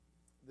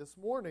This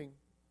morning,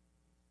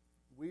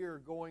 we are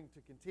going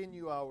to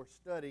continue our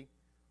study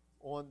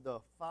on the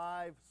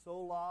 5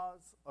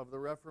 solas of the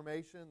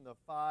Reformation, the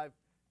 5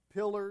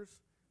 pillars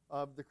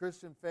of the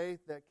Christian faith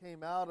that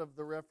came out of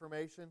the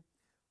Reformation.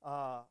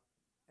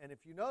 And if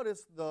you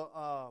notice,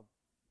 the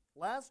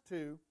last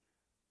two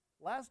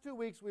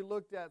weeks we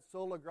looked at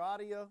sola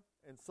gratia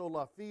and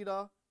sola fide,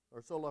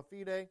 or sola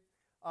fide.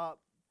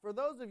 For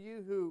those of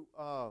you who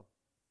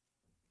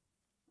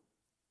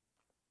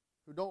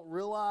don't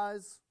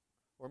realize,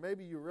 or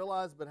maybe you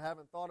realize but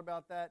haven't thought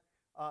about that,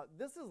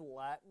 this is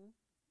Latin.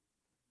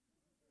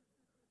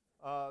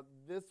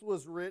 This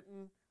was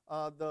written,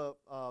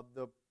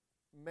 the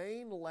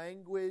main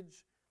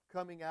language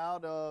coming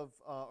out of,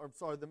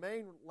 the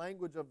main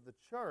language of the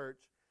church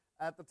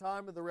at the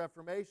time of the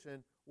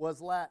Reformation was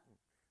Latin.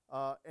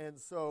 And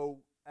so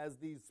as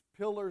these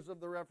pillars of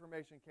the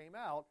Reformation came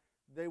out,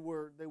 they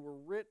were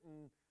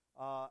written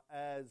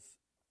as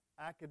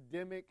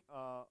academic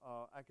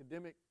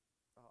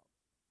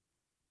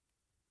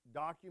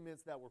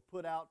documents that were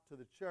put out to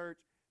the church,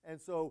 and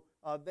so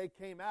they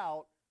came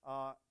out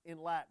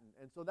in Latin.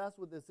 And so that's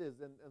what this is.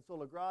 And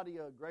sola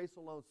gratia, grace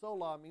alone,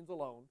 sola means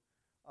alone,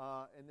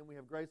 and then we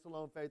have grace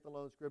alone, faith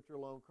alone, Scripture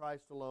alone,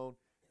 Christ alone,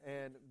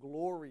 and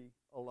glory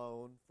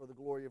alone, for the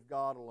glory of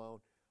God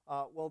alone.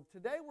 Well,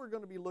 today we're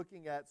going to be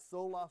looking at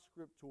sola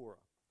scriptura,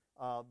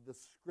 the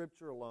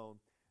Scripture alone,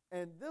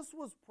 and this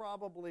was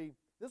probably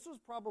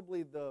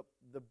the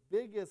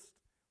biggest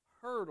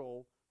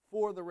hurdle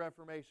for the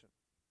Reformation,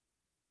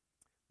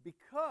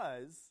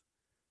 because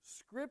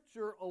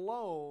Scripture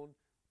alone,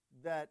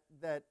 that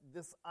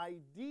this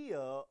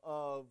idea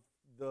of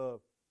the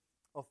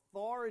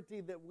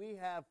authority that we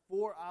have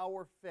for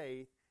our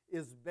faith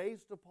is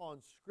based upon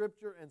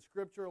Scripture and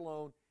Scripture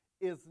alone,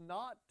 is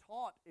not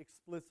taught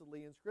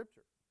explicitly in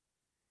Scripture.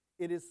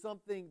 It is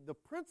something, the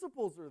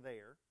principles are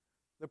there,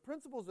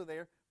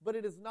 but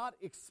it is not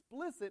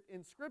explicit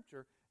in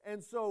Scripture.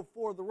 And so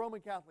for the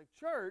Roman Catholic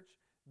Church,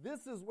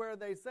 this is where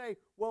they say,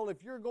 well,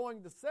 if you're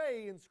going to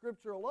say in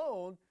Scripture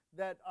alone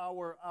that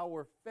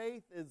our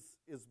faith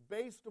is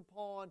based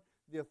upon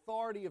the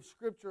authority of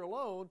Scripture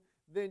alone,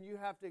 then you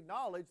have to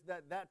acknowledge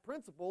that that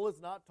principle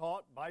is not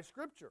taught by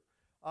Scripture.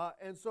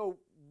 And so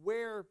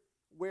where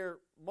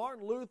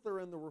Martin Luther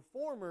and the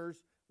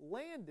Reformers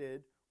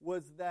landed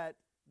was that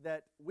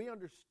we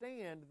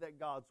understand that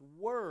God's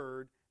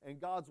Word and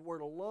God's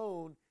Word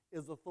alone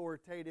is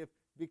authoritative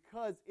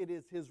because it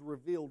is His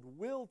revealed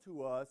will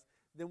to us.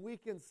 Then we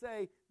can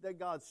say that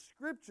God's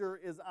Scripture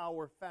is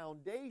our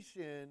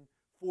foundation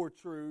for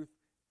truth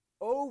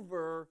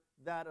over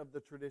that of the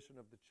tradition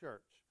of the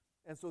church.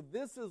 And so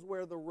this is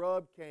where the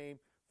rub came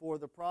for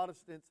the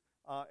Protestants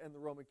and the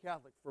Roman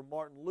Catholic, for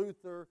Martin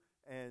Luther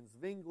and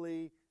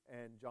Zwingli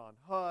and John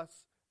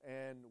Huss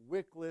and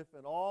Wycliffe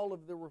and all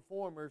of the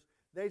Reformers.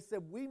 They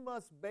said we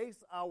must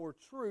base our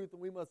truth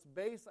and we must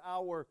base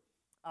our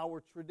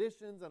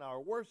traditions and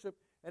our worship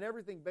and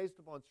everything based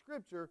upon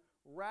Scripture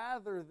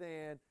rather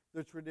than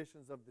the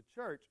traditions of the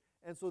church.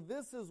 And so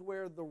this is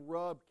where the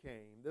rub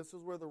came.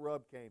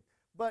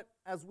 But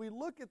as we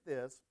look at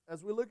this,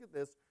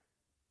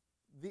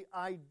 the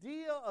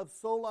idea of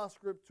sola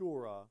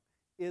scriptura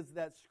is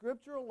that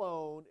Scripture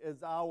alone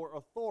is our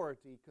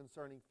authority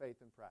concerning faith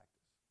and practice.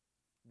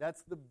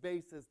 That's the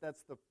basis,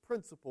 that's the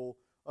principle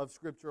of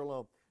Scripture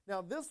alone.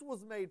 Now, this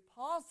was made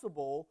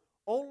possible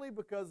only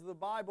because the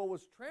Bible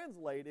was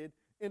translated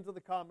into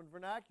the common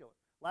vernacular.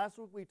 Last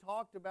week we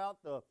talked about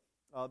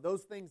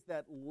those things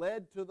that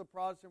led to the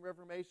Protestant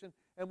Reformation,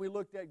 and we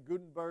looked at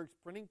Gutenberg's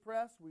printing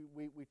press.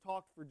 We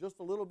talked for just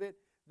a little bit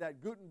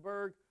that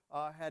Gutenberg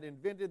had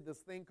invented this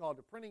thing called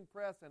a printing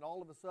press, and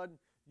all of a sudden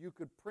you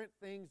could print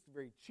things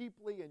very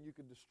cheaply and you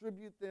could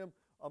distribute them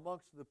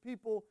amongst the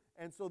people.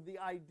 And so the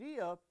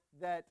idea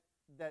that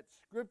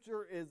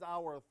Scripture is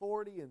our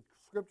authority and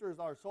Scripture is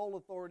our sole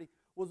authority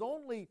was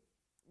only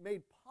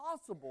made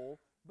possible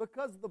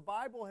because the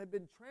Bible had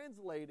been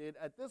translated,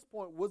 at this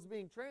point, was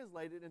being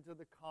translated into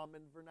the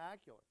common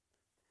vernacular.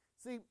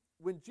 See,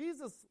 when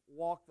Jesus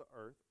walked the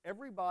earth,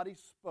 everybody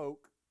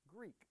spoke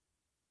Greek.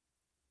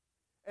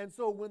 And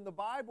so when the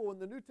Bible in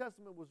the New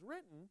Testament was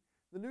written,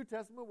 the New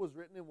Testament was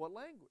written in what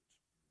language?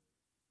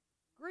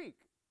 Greek.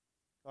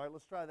 All right,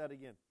 let's try that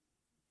again.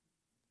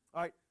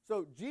 All right,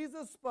 so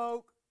Jesus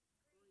spoke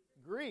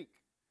Greek.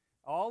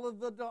 All of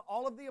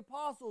the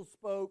apostles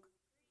spoke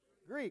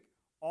Greek.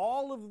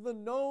 All of the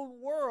known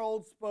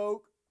world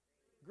spoke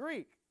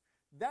Greek.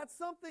 That's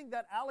something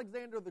that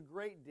Alexander the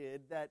Great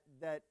did.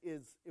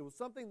 It was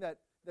something that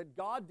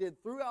God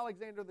did through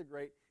Alexander the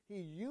Great. He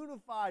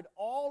unified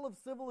all of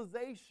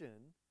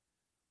civilization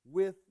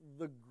with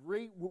the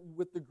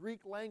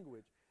Greek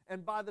language.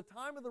 And by the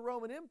time of the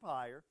Roman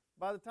Empire,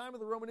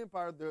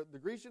 the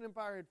Grecian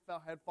Empire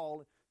had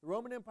fallen. The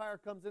Roman Empire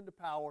comes into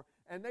power,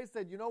 and they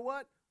said, you know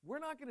what? We're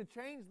not going to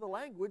change the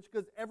language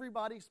because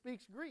everybody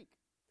speaks Greek.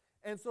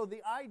 And so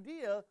the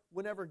idea,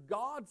 whenever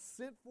God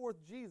sent forth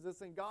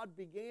Jesus and God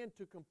began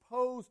to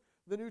compose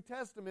the New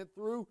Testament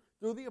through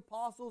the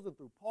apostles and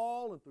through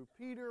Paul and through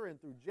Peter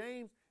and through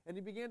James and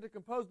he began to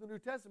compose the New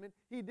Testament,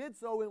 he did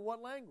so in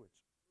what language?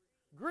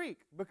 Greek,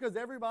 because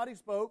everybody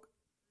spoke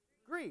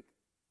Greek.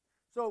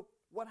 So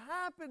what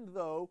happened,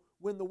 though,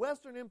 when the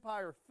Western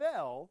Empire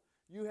fell,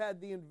 you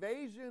had the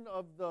invasion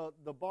of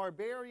the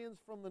barbarians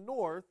from the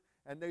north,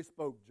 and they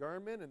spoke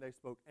German, and they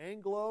spoke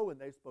Anglo, and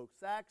they spoke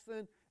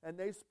Saxon, and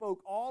they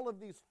spoke all of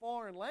these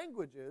foreign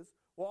languages.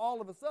 Well,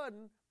 all of a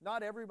sudden,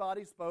 not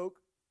everybody spoke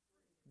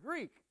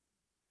Greek.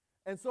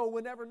 And so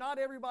whenever not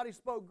everybody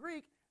spoke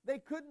Greek, they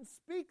couldn't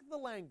speak the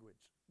language.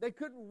 They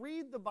couldn't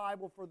read the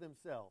Bible for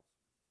themselves.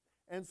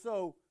 And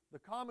so the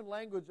common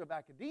language of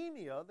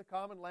academia, the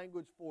common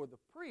language for the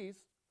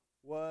priest,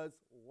 was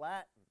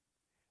Latin.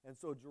 And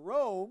so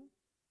Jerome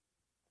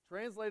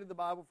translated the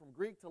Bible from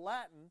Greek to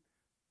Latin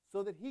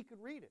so that he could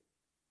read it,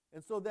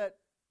 and so that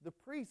the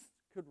priests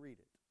could read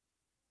it,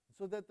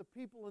 so that the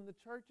people in the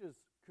churches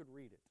could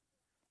read it.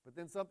 But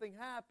then something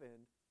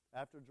happened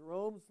after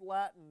Jerome's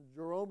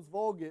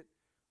Vulgate.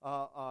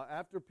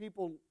 After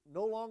people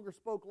no longer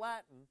spoke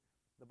Latin,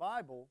 the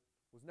Bible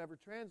was never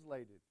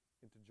translated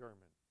into German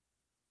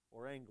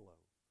or Anglo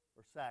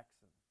or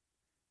Saxon.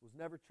 It was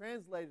never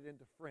translated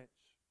into French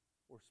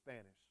or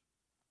Spanish.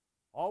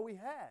 All we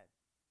had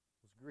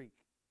was Greek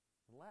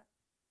and Latin.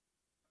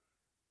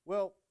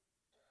 Well,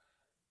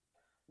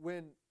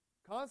 when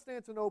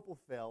Constantinople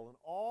fell and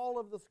all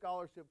of the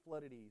scholarship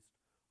flooded east,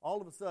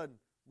 all of a sudden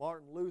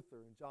Martin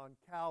Luther and John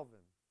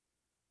Calvin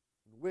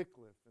and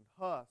Wycliffe and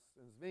Huss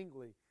and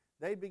Zwingli,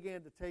 they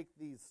began to take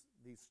these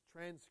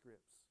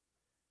transcripts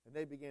and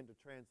they began to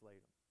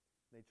translate them.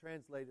 They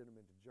translated them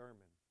into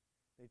German.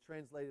 They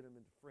translated them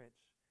into French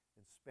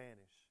and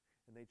Spanish.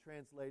 And they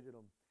translated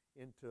them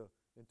into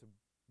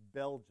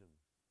Belgian.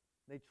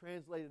 They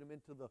translated them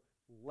into the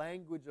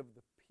language of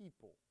the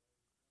people.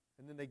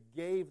 And then they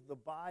gave the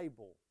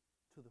Bible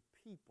to the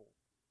people.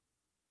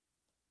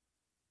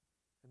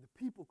 And the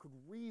people could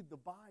read the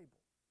Bible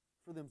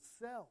for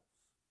themselves.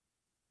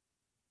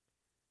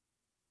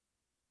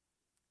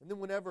 And then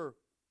whenever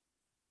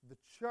the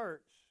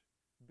church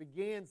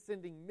began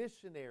sending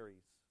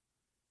missionaries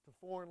to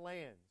foreign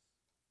lands,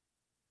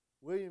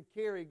 William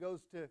Carey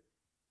goes to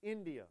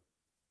India.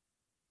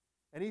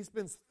 And he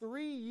spends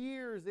 3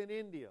 years in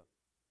India.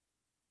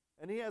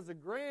 And he has a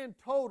grand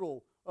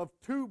total of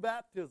 2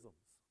 baptisms.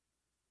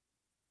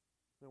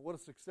 And what a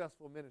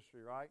successful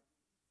ministry, right?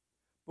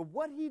 But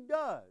what he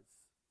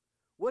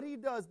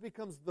does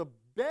becomes the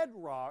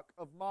bedrock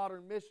of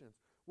modern missions.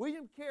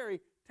 William Carey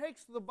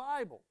takes the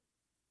Bible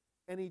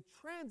and he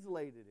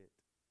translated it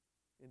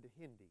into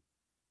Hindi.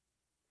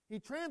 He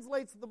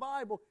translates the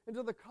Bible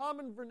into the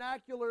common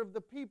vernacular of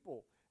the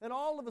people. And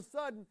all of a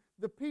sudden,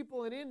 the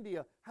people in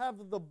India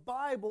have the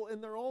Bible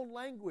in their own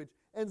language.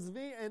 And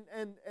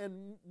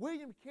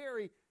William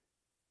Carey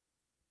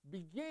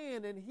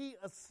began and he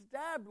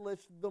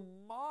established the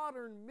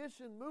modern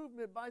mission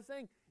movement by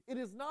saying, it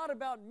is not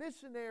about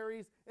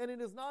missionaries and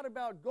it is not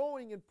about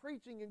going and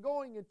preaching and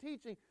going and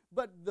teaching,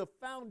 but the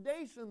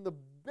foundation, the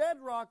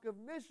bedrock of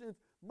missions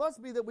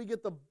must be that we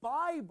get the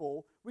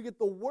Bible, we get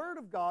the Word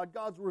of God,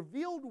 God's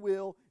revealed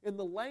will in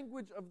the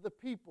language of the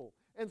people.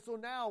 And so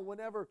now,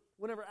 whenever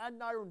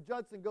Adoniram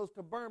Judson goes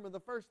to Burma, the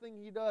first thing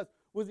he does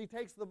was he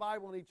takes the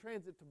Bible and he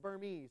translates it to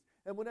Burmese.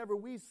 And whenever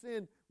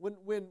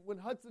when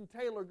Hudson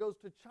Taylor goes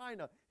to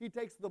China, he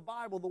takes the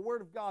Bible, the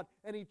Word of God,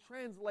 and he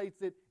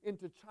translates it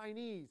into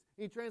Chinese.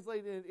 He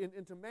translates it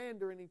into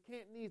Mandarin and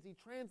Cantonese. He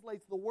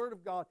translates the Word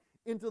of God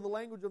into the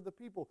language of the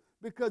people,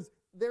 because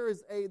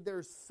there's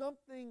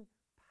something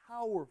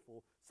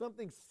powerful,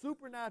 something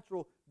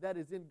supernatural that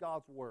is in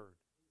God's Word.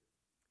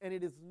 And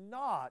it is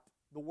not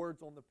the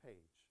words on the page.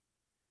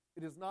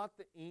 It is not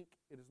the ink.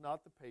 It is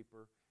not the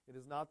paper. It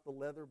is not the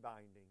leather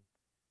binding.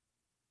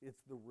 It's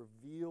the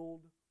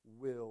revealed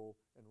will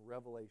and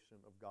revelation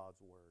of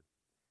God's Word.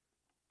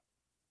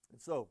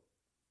 And so,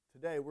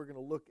 today we're going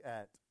to look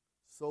at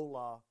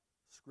Sola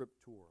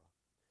Scriptura.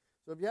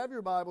 So if you have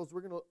your Bibles,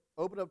 we're going to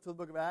open up to the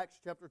book of Acts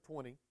chapter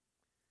 20,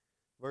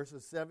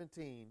 verses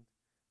 17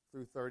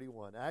 through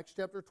 31. Acts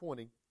chapter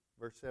 20,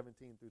 verse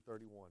 17 through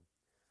 31.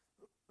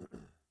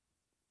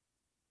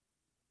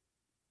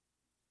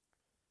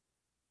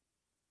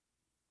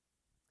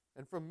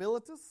 And from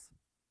Miletus,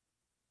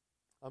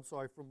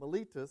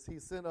 he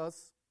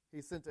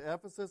sent to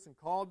Ephesus and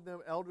called them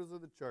elders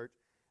of the church.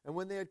 And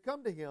when they had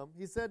come to him,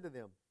 he said to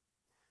them,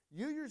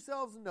 you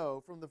yourselves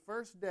know from the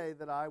first day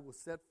that I was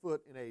set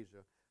foot in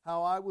Asia,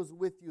 how I was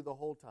with you the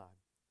whole time,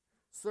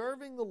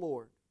 serving the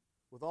Lord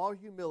with all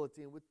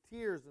humility and with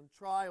tears and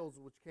trials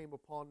which came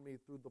upon me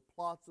through the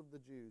plots of the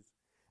Jews,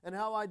 and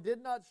how I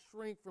did not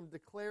shrink from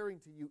declaring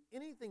to you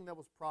anything that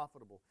was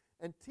profitable,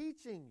 and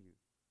teaching you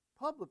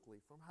publicly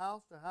from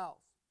house to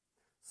house,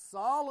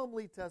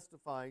 solemnly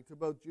testifying to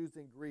both Jews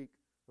and Greek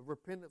of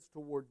repentance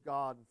toward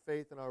God and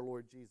faith in our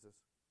Lord Jesus.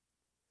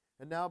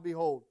 And now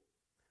behold,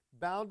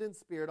 bound in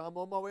spirit, I'm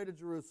on my way to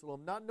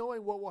Jerusalem, not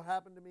knowing what will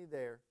happen to me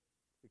there,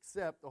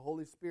 except the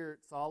Holy Spirit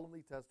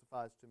solemnly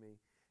testifies to me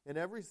in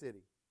every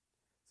city,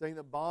 saying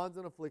that bonds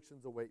and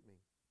afflictions await me.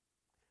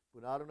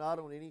 But I do not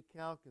on any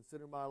account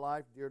consider my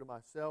life dear to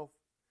myself,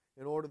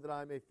 in order that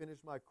I may finish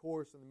my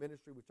course in the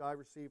ministry which I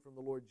received from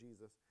the Lord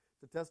Jesus,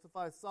 to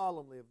testify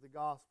solemnly of the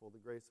gospel, the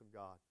grace of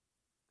God.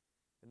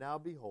 And now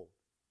behold,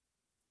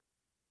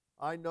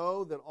 I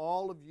know that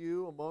all of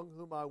you among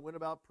whom I went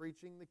about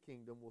preaching the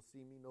kingdom will see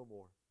me no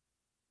more.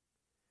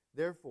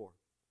 Therefore,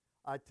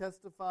 I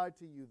testify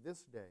to you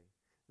this day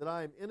that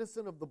I am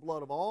innocent of the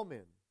blood of all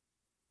men,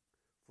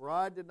 for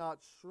I did not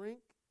shrink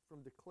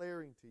from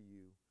declaring to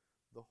you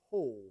the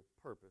whole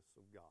purpose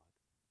of God.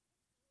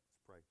 Let's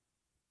pray.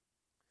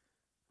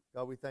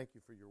 God, we thank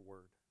you for your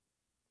word.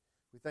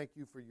 We thank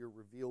you for your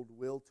revealed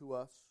will to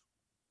us.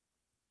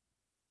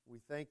 We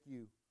thank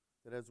you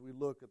that as we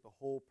look at the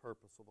whole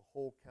purpose of the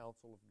whole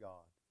counsel of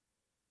God,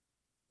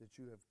 that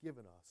you have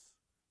given us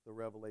the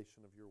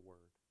revelation of your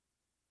word.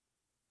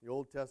 The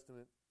Old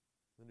Testament,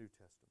 the New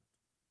Testament.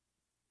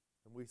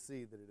 And we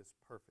see that it is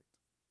perfect,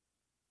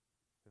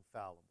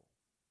 infallible,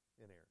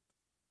 inerrant.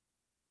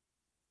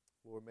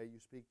 Lord, may you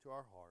speak to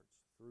our hearts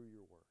through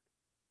your word.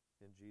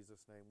 In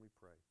Jesus' name we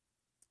pray.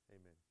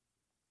 Amen.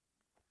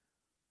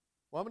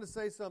 Well, I'm going to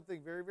say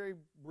something very, very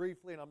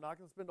briefly, and I'm not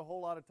going to spend a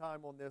whole lot of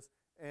time on this,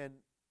 and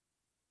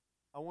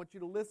I want you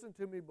to listen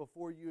to me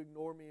before you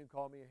ignore me and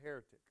call me a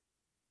heretic.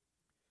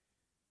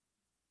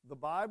 The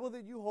Bible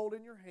that you hold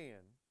in your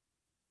hand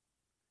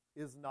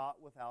is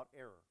not without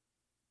error.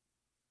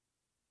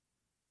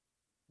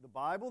 The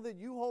Bible that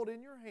you hold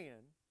in your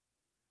hand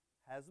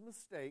has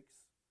mistakes,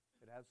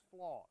 it has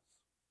flaws.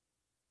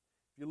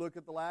 If you look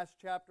at the last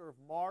chapter of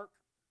Mark,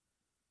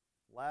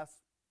 last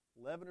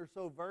 11 or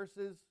so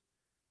verses,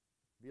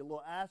 be a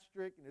little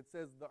asterisk, and it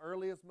says the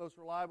earliest, most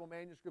reliable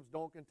manuscripts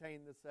don't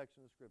contain this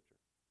section of Scripture.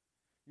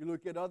 You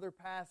look at other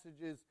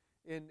passages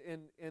in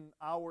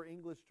our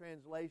English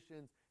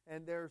translations,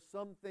 and there are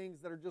some things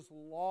that are just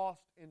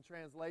lost in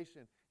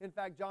translation. In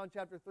fact, John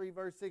chapter 3,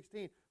 verse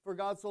 16, for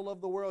God so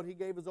loved the world, he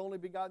gave his only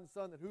begotten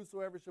Son, that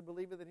whosoever should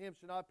believe in him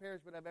should not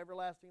perish but have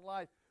everlasting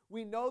life.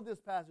 We know this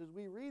passage,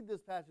 we read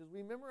this passage,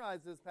 we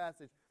memorize this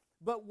passage.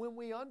 But when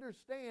we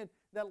understand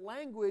that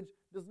language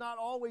does not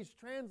always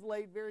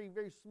translate very,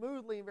 very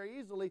smoothly and very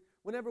easily,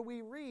 whenever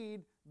we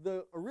read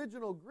the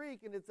original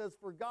Greek and it says,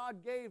 for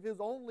God gave his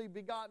only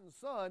begotten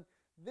Son,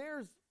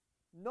 there's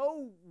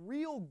no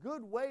real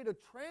good way to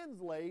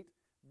translate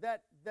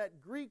that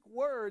Greek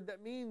word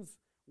that means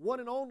one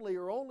and only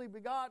or only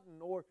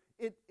begotten, or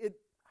it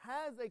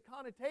has a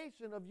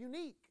connotation of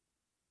unique,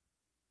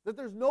 that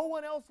there's no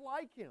one else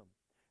like him.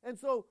 And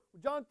so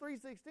John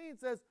 3:16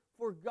 says,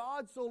 for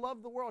God so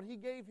loved the world, he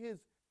gave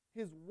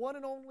his one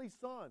and only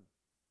Son.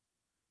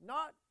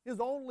 Not his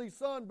only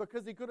Son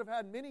because he could have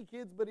had many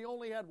kids, but he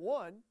only had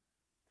one.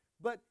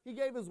 But he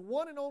gave his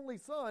one and only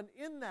Son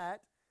in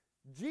that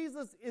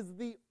Jesus is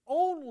the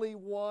only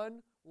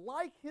one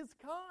like his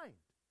kind.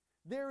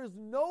 There is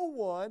no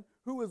one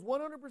who is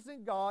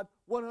 100% God,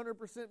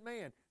 100%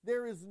 man.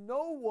 There is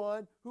no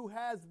one who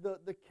has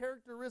the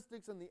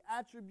characteristics and the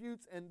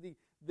attributes and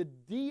the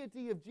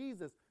deity of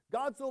Jesus.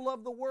 God so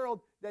loved the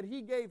world that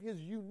he gave his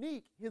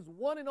unique, his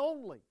one and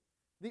only,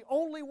 the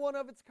only one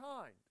of its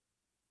kind.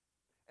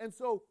 And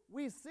so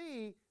we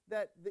see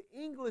that the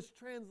English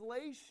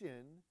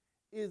translation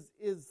is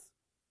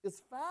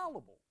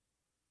fallible.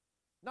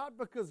 Not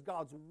because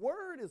God's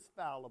Word is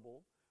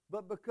fallible,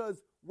 but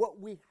because what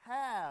we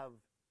have,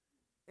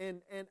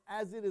 and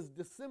as it is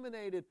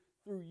disseminated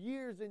through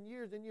years and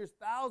years and years,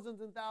 thousands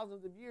and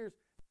thousands of years,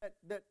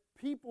 that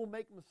people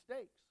make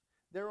mistakes.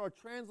 There are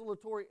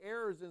translatory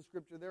errors in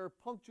Scripture. There are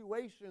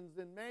punctuations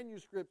in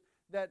manuscripts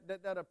that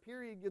a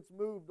period gets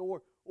moved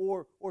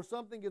or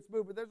something gets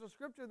moved. But there's a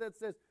Scripture that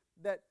says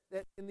that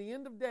in the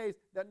end of days,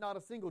 that not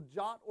a single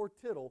jot or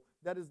tittle,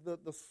 that is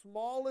the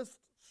smallest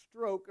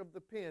stroke of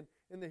the pen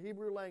in the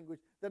Hebrew language,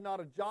 that not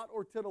a jot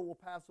or tittle will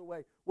pass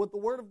away. What the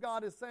Word of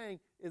God is saying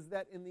is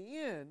that in the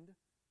end,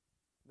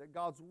 that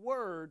God's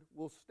Word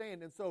will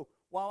stand. And so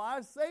while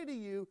I say to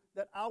you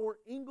that our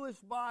English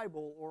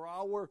Bible or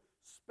our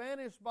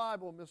Spanish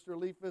Bible, Mr.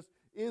 Leifus,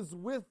 is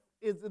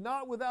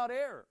not without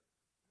error,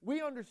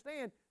 we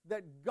understand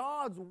that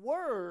God's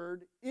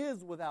Word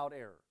is without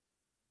error,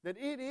 that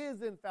it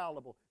is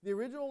infallible. The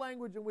original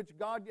language in which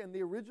God, and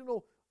the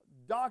original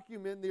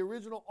document, the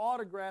original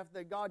autograph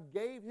that God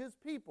gave his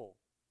people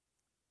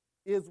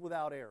is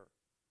without error.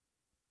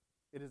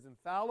 It is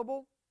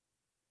infallible,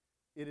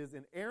 it is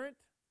inerrant,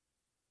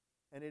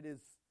 and it is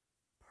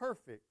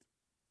perfect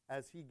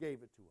as he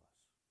gave it to us.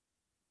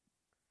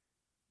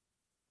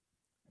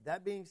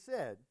 That being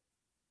said,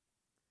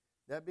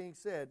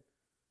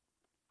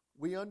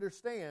 we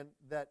understand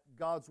that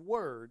God's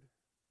Word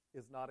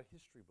is not a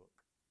history book.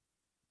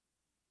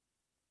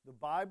 The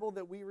Bible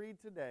that we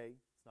read today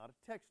is not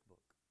a textbook.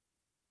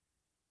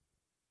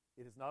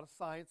 It is not a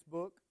science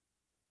book.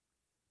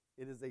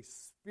 It is a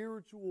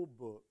spiritual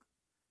book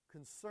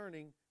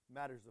concerning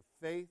matters of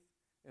faith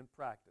and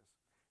practice.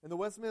 In the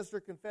Westminster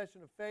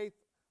Confession of Faith,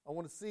 I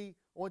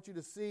want you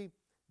to see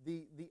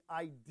the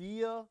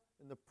idea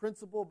and the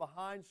principle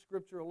behind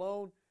Scripture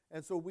alone.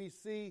 And so we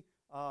see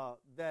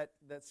that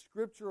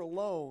Scripture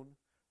alone,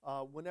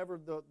 whenever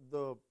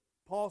the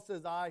Paul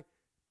says, I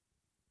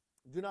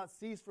do not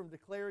cease from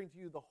declaring to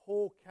you the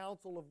whole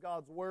counsel of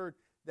God's word,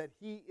 that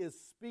he is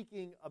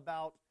speaking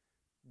about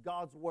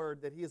God's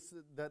word, that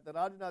that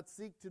I do not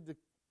seek to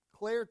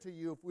declare to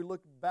you. If we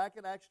look back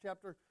at Acts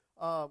chapter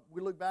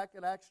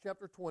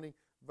 20,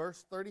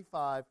 verse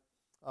 35,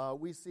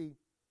 we see,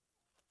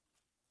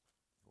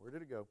 where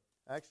did it go?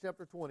 Acts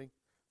chapter 20,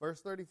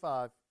 verse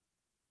 35.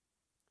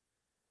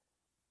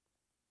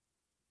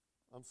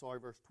 I'm sorry,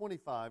 verse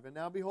 25. And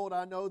now behold,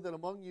 I know that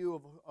among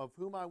you of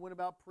whom I went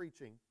about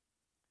preaching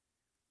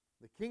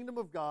the kingdom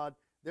of God,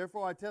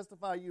 therefore I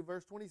testify to you,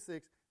 verse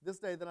 26, this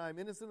day that I am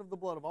innocent of the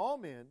blood of all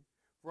men,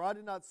 for I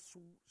did not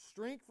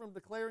shrink from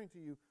declaring to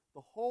you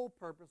the whole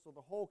purpose or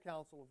the whole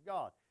counsel of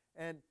God.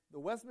 And the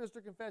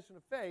Westminster Confession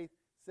of Faith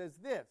says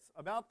this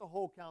about the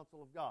whole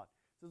counsel of God.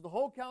 It says, the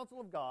whole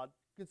counsel of God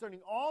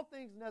concerning all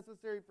things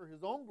necessary for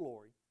his own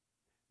glory,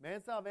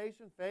 man's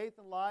salvation, faith,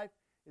 and life,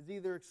 is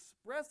either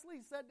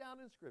expressly set down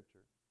in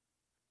Scripture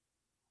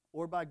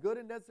or by good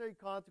and necessary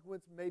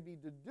consequence may be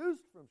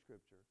deduced from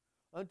Scripture,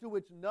 unto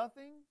which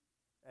nothing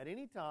at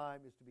any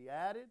time is to be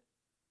added,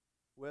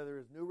 whether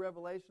as new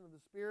revelation of the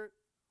Spirit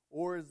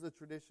or as the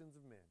traditions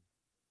of men.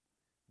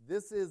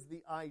 This is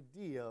the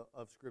idea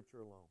of Scripture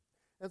alone.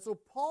 And so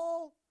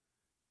Paul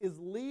is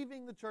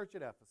leaving the church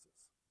at Ephesus.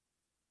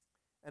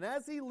 And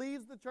as he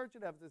leaves the church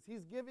at Ephesus,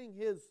 he's giving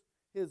his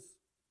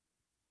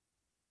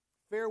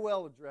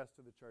farewell address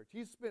to the church.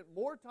 He spent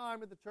more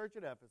time at the church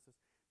at Ephesus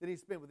than he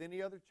spent with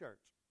any other church.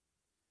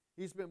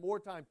 He spent more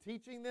time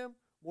teaching them,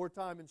 more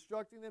time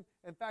instructing them.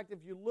 In fact, if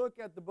you look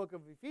at the book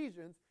of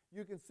Ephesians,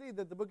 you can see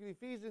that the book of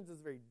Ephesians is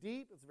very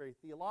deep, it's very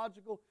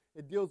theological,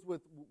 it deals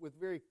with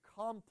very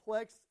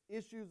complex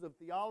issues of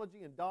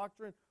theology and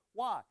doctrine.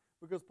 Why?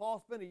 Because Paul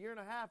spent 1.5 years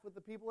with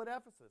the people at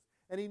Ephesus,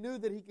 and he knew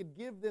that he could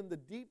give them the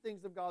deep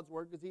things of God's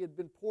Word because he had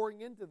been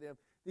pouring into them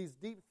these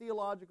deep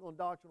theological and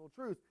doctrinal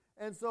truths.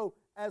 And so,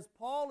 as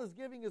Paul is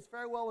giving his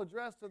farewell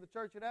address to the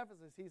church at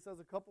Ephesus, he says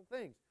a couple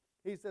things.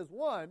 He says,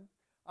 one,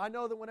 I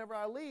know that whenever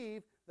I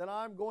leave, that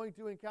I'm going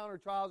to encounter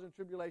trials and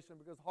tribulation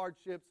because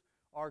hardships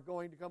are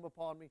going to come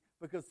upon me,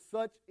 because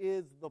such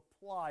is the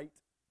plight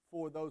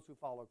for those who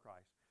follow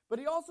Christ. But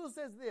he also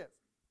says this.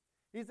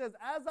 He says,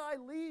 as I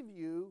leave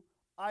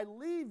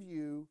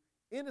you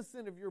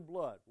innocent of your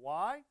blood.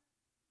 Why?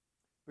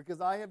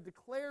 Because I have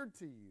declared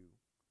to you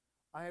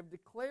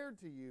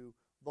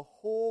the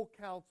whole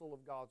counsel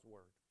of God's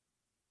Word.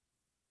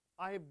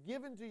 I have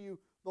given to you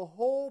the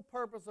whole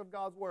purpose of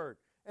God's Word.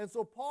 And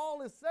so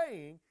Paul is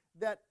saying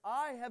that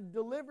I have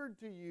delivered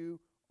to you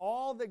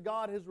all that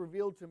God has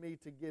revealed to me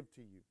to give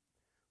to you.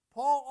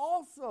 Paul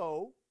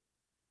also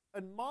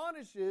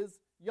admonishes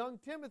young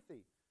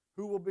Timothy,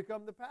 who will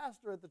become the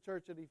pastor at the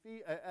church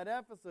at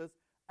Ephesus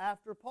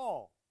after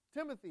Paul.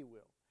 Timothy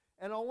will.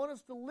 And I want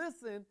us to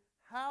listen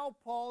how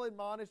Paul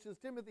admonishes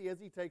Timothy as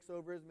he takes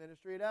over his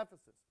ministry at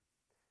Ephesus.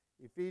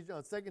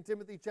 2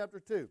 Timothy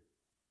chapter 2.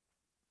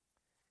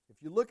 If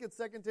you look at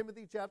 2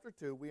 Timothy chapter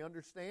 2, we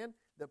understand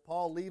that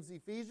Paul leaves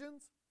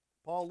Ephesians,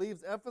 Paul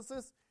leaves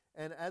Ephesus,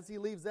 and as he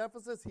leaves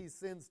Ephesus, he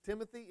sends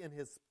Timothy in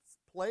his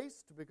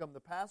place to become the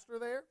pastor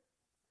there.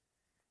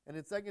 And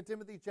in 2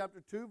 Timothy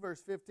chapter 2,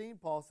 verse 15,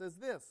 Paul says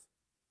this,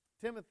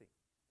 Timothy,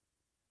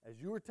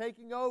 as you are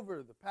taking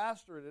over the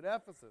pastorate at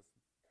Ephesus,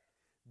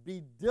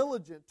 be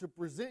diligent to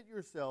present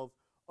yourselves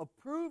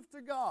approved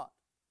to God,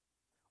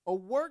 a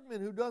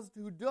workman who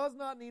does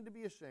not need to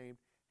be ashamed,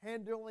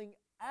 handling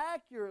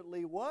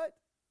accurately what?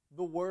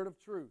 The word of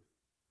truth.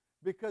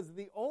 Because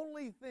the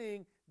only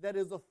thing that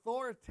is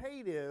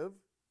authoritative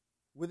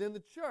within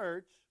the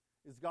church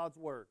is God's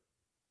word.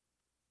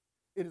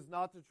 It is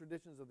not the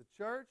traditions of the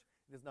church.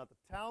 It is not the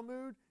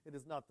Talmud. It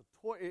is not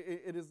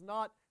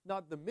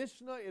the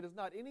Mishnah. It is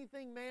not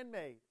anything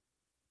man-made.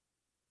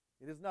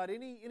 It is not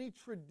any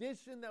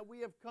tradition that we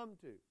have come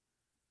to.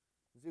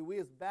 You see, we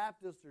as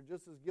Baptists are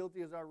just as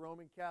guilty as our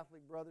Roman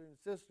Catholic brothers and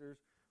sisters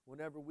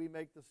whenever we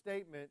make the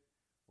statement,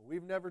 well,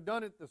 we've never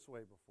done it this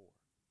way before.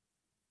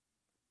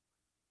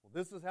 Well,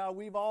 this is how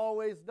we've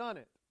always done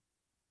it.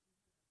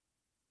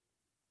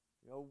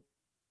 You know,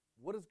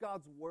 what does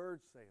God's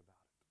Word say about it?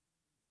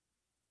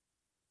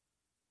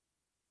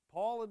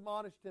 Paul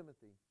admonished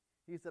Timothy.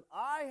 He said,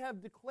 I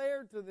have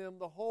declared to them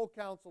the whole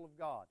counsel of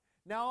God.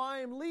 Now I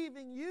am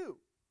leaving you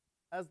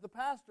as the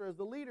pastor, as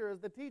the leader, as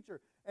the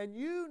teacher, and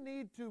you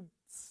need to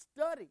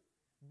study,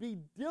 be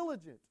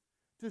diligent,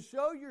 to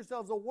show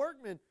yourselves a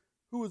workman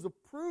who is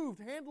approved,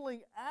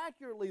 handling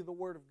accurately the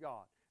Word of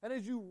God. And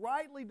as you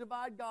rightly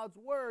divide God's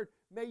Word,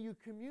 may you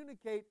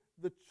communicate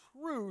the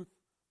truth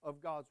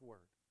of God's Word.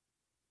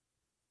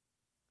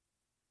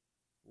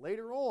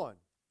 Later on,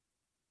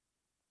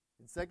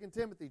 in 2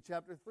 Timothy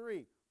chapter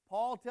 3,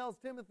 Paul tells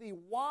Timothy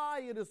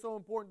why it is so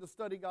important to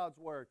study God's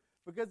Word.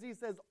 Because he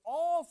says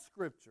all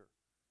Scripture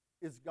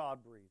is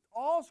God-breathed.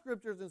 All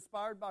Scripture is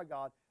inspired by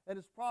God and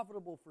is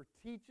profitable for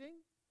teaching,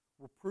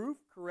 reproof,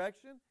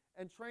 correction,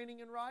 and training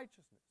in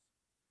righteousness.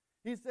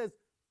 He says,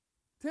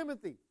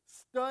 Timothy,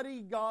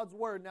 study God's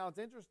Word. Now it's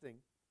interesting.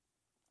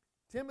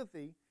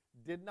 Timothy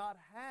did not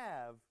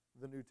have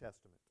the New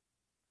Testament.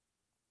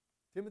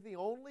 Timothy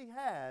only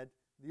had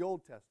the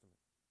Old Testament,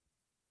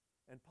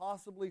 and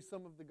possibly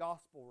some of the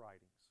gospel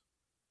writings.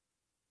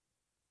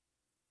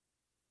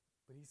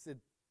 But he said,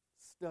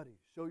 study,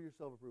 show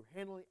yourself approved,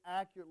 handling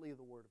accurately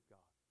the Word of God.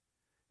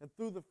 And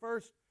through the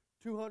first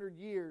 200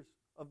 years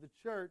of the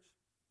church,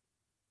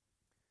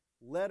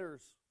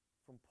 letters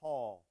from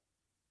Paul,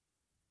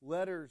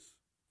 letters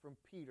from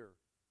Peter,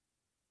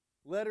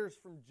 letters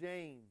from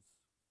James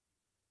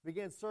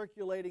began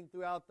circulating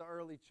throughout the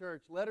early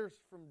church. Letters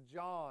from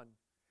John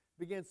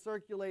began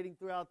circulating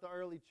throughout the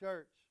early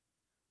church.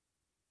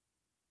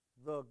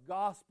 The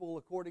gospel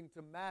according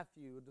to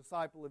Matthew, a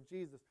disciple of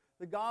Jesus.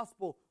 The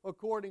gospel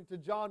according to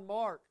John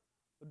Mark,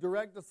 a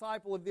direct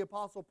disciple of the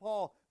Apostle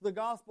Paul. The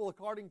gospel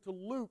according to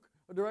Luke,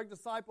 a direct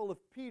disciple of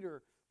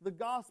Peter. The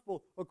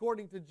gospel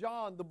according to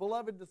John, the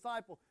beloved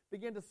disciple,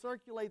 began to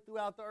circulate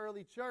throughout the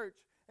early church.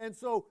 And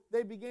so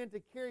they began to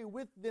carry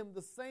with them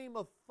the same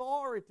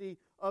authority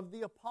of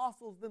the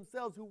apostles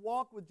themselves who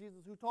walked with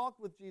Jesus, who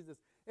talked with Jesus.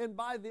 And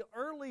by the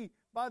early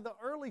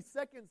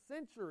second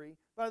century,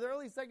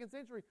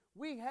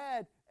 we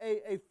had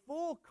a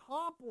full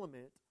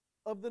complement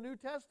of the New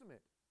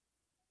Testament.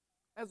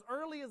 As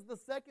early as the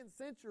 2nd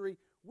century,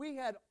 we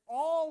had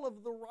all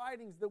of the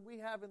writings that we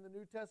have in the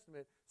New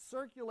Testament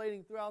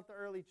circulating throughout the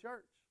early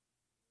church.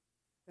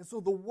 And so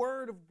the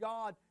Word of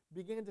God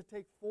began to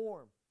take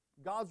form.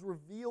 God's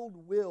revealed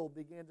will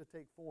began to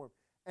take form.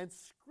 And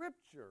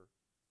Scripture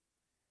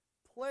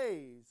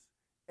plays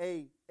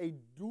a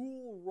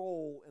dual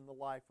role in the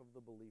life of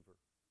the believer.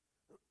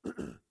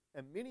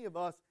 And many of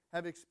us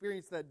have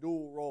experienced that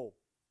dual role.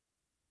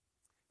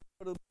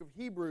 Go to the book of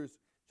Hebrews,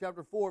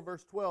 chapter 4,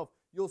 verse 12.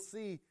 You'll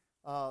see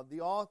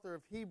the author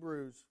of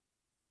Hebrews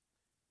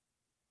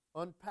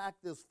unpack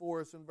this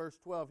for us in verse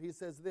 12. He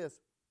says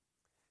this.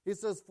 He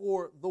says,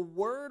 "For the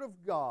Word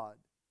of God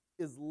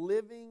is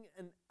living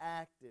and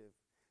active,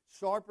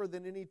 sharper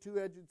than any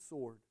two-edged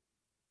sword,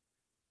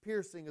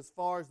 piercing as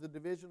far as the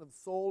division of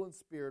soul and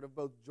spirit, of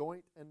both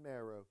joint and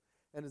marrow,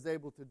 and is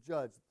able to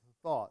judge the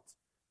thoughts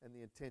and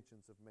the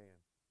intentions of man."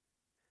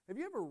 Have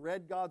you ever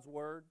read God's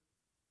Word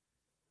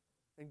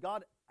and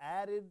God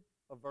added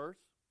a verse?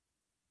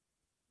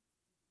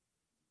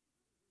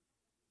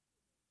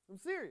 I'm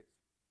serious.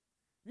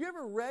 You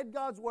ever read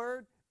God's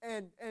Word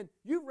and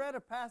you've read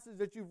a passage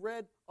that you've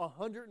read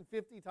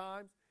 150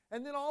 times,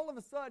 and then all of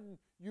a sudden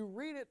you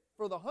read it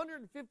for the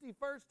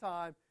 151st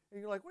time, and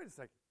you're like, wait a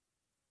second.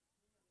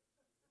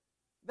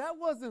 That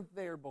wasn't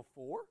there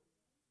before.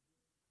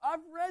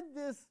 I've read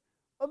this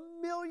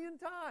 1,000,000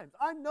 times.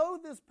 I know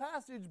this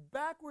passage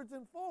backwards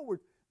and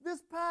forwards.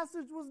 This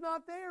passage was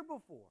not there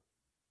before.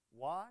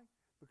 Why?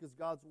 Because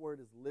God's Word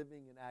is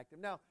living and active.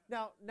 Now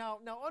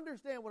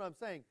understand what I'm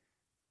saying.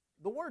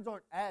 The words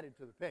aren't added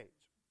to the page.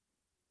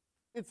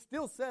 It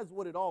still says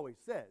what it always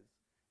says,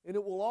 and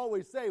it will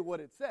always say what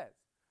it says.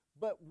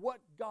 But what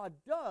God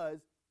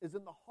does is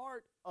in the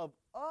heart of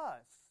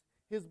us,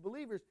 His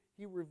believers,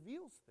 He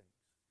reveals things.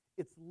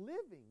 It's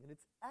living and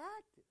it's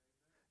active.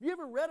 Have you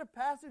ever read a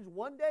passage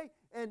one day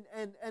and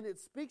it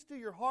speaks to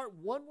your heart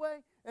one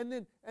way, and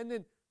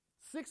then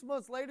 6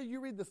 months later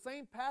you read the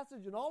same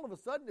passage and all of a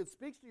sudden it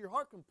speaks to your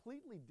heart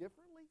completely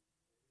differently?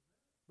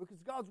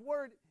 Because God's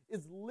Word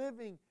is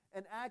living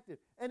and active.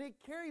 And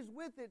it carries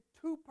with it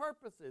two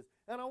purposes.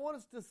 And I want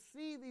us to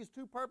see these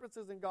two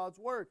purposes in God's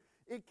Word.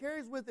 It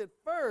carries with it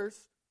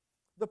first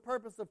the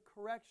purpose of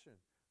correction,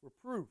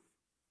 reproof.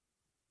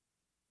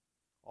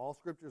 All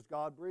Scripture is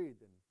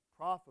God-breathed and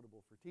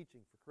profitable for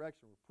teaching, for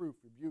correction, reproof,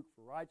 rebuke,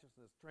 for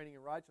righteousness, training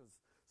in righteousness,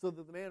 so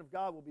that the man of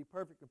God will be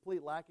perfect,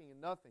 complete, lacking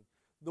in nothing.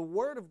 The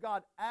Word of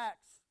God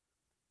acts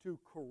to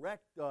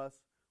correct us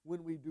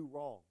when we do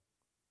wrong.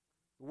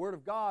 The Word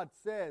of God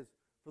says,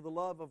 for the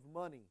love of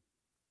money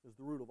is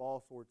the root of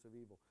all sorts of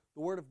evil.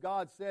 The Word of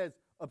God says,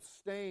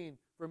 abstain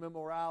from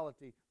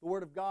immorality. The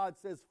Word of God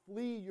says,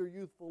 flee your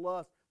youthful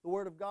lust. The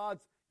Word of God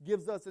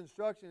gives us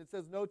instruction. It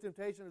says, no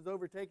temptation has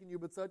overtaken you,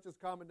 but such is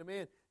common to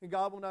man. And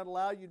God will not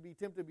allow you to be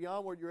tempted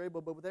beyond what you're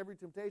able, but with every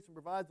temptation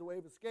provides a way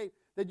of escape,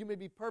 that you may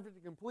be perfect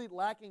and complete,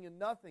 lacking in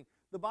nothing.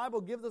 The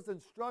Bible gives us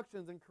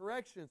instructions and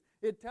corrections.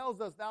 It tells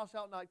us, thou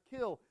shalt not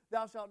kill,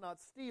 thou shalt not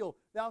steal,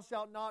 thou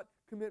shalt not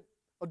commit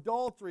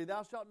adultery,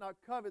 thou shalt not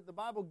covet. The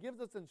Bible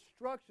gives us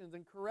instructions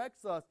and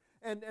corrects us.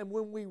 And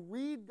when we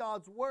read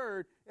God's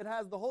Word,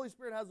 the Holy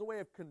Spirit has a way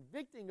of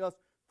convicting us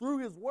through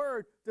His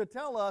Word to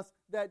tell us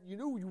that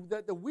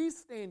that we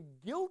stand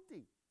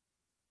guilty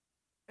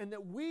and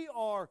that we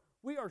are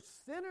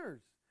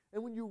sinners.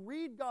 And when you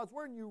read God's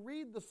Word and you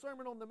read the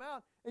Sermon on the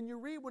Mount and you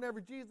read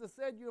whenever Jesus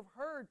said, you have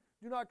heard,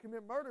 do not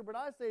commit murder. But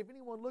I say, if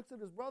anyone looks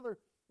at his brother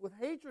with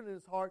hatred in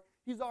his heart,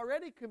 he's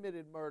already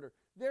committed murder.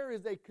 There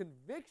is a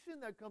conviction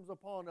that comes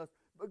upon us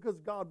because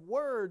God's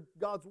Word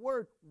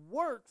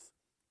works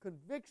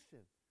conviction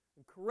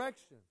and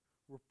correction,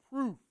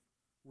 reproof,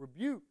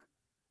 rebuke.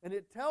 And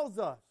it tells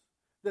us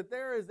that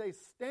there is a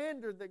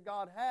standard that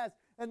God has,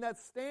 and that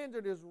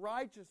standard is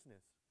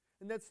righteousness.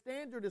 And that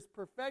standard is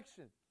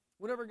perfection.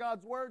 Whenever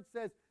God's Word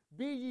says,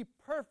 be ye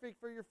perfect,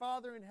 for your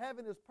Father in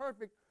heaven is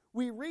perfect,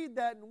 we read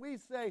that and we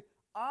say,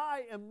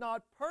 I am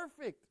not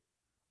perfect.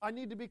 I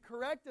need to be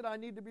corrected. I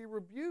need to be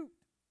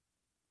rebuked.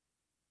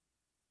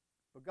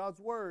 But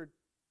God's Word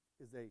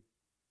is a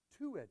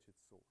two-edged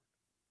sword.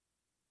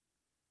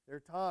 There are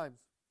times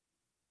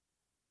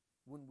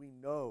when we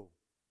know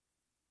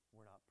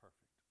we're not perfect.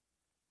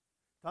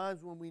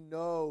 Times when we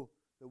know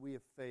that we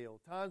have failed.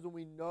 Times when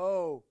we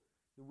know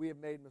that we have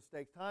made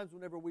mistakes. Times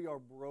whenever we are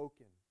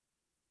broken.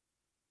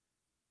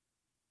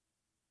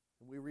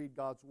 And we read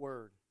God's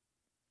Word.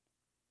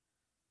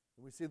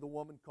 And we see the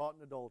woman caught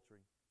in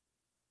adultery.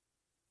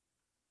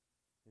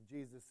 And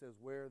Jesus says,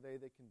 "Where are they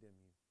that condemn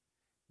you?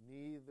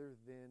 Neither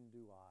then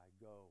do I.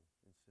 Go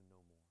and sin no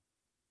more."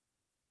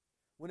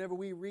 Whenever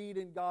we read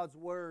in God's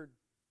Word,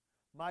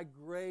 "My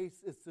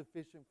grace is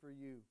sufficient for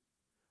you,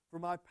 for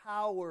my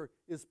power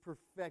is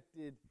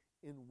perfected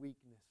in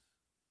weakness."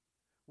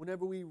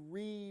 Whenever we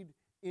read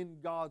in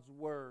God's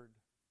Word,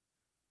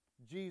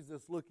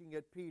 Jesus looking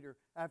at Peter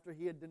after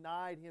he had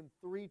denied him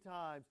 3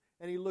 times,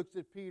 and he looks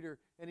at Peter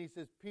and he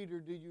says, "Peter,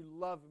 do you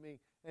love me?"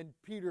 And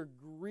Peter,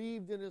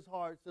 grieved in his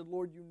heart, said,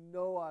 "Lord, you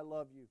know I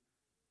love you."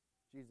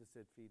 Jesus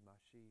said, "Feed my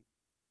sheep."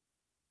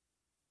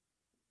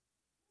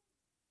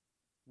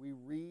 We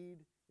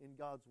read in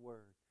God's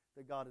Word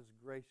that God is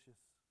gracious.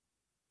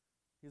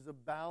 He's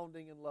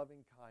abounding in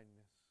loving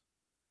kindness.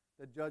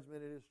 The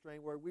judgment in His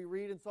strange word. We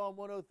read in Psalm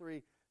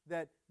 103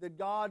 that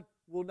God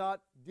will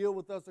not deal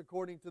with us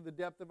according to the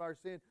depth of our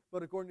sin,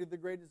 but according to the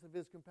greatness of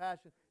His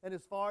compassion. And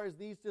as far as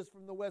the east is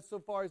from the west, so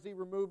far as He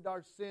removed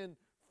our sin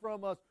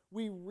from us.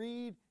 We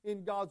read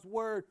in God's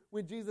Word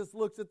when Jesus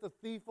looks at the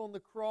thief on the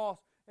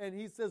cross and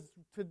He says,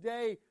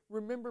 "Today,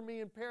 remember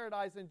me in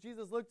paradise." And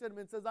Jesus looks at him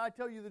and says, "I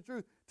tell you the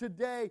truth,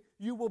 today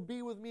you will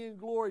be with me in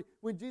glory."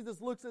 When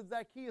Jesus looks at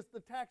Zacchaeus, the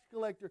tax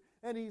collector,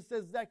 and He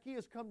says,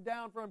 "Zacchaeus, come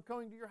down, for I'm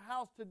coming to your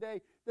house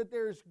today," that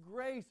there is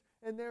grace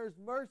and there is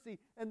mercy.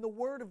 And the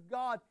Word of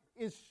God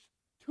is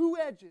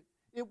two-edged.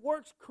 It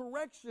works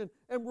correction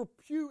and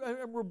rebuke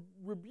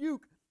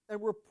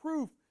and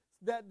reproof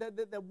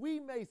that we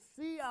may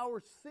see our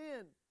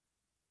sin.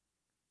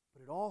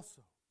 But it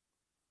also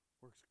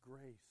works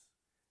grace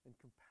and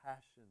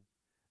compassion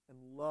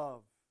and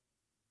love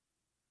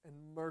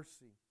and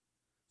mercy,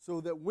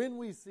 so that when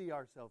we see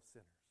ourselves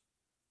sinners,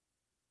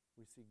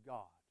 we see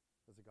God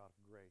as a God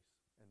of grace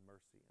and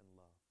mercy and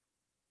love.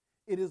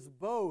 It is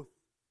both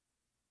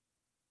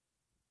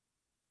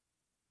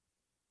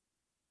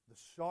the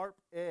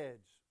sharp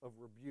edge of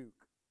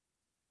rebuke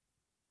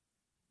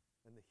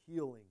and the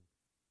healing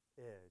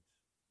edge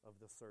of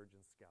the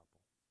surgeon's scalpel.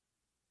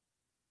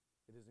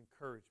 It is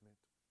encouragement,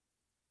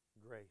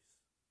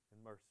 grace,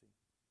 and mercy,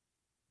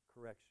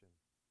 correction,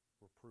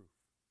 reproof,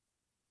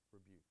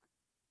 rebuke.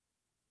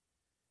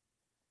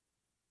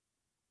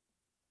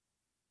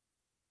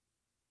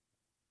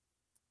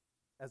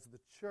 As the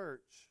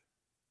church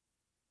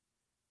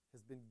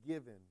has been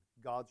given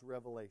God's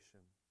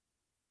revelation,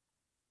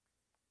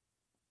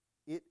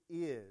 it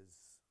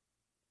is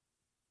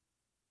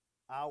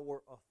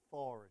our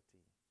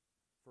authority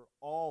for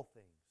all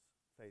things,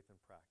 faith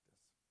and practice.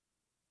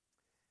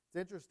 It's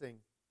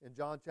interesting, in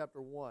John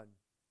chapter 1,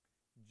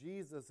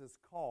 Jesus is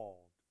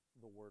called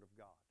the Word of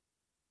God.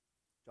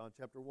 John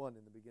chapter 1,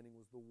 in the beginning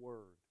was the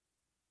Word.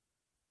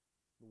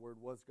 The Word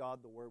was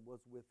God, the Word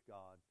was with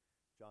God.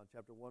 John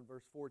chapter 1,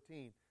 verse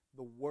 14,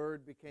 the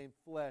Word became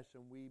flesh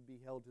and we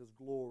beheld His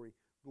glory,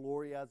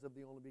 glory as of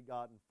the only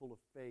begotten, full of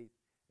faith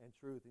and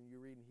truth. And you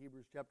read in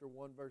Hebrews chapter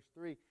 1, verse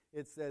 3,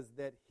 it says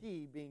that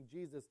He, being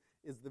Jesus,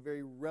 is the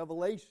very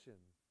revelation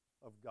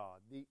of God,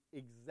 the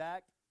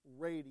exact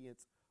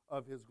radiance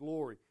of His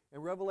glory.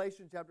 In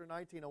Revelation chapter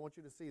 19, I want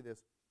you to see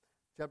this.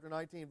 Chapter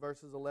 19,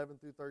 verses 11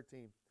 through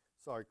 13.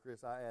 Sorry,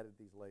 Chris, I added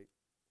these late.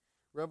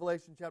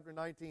 Revelation chapter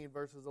 19,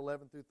 verses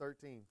 11 through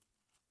 13.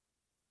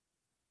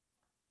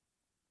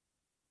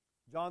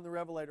 John the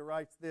Revelator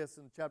writes this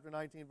in chapter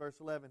 19, verse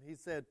 11. He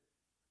said,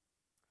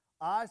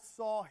 "I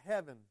saw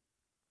heaven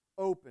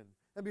open,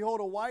 and behold,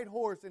 a white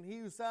horse, and He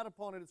who sat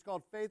upon it is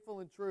called Faithful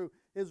and True.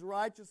 In His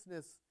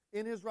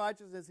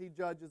righteousness He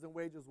judges and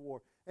wages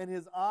war. And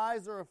His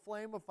eyes are a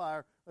flame of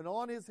fire, and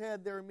on His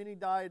head there are many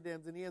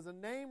diadems, and He has a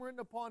name written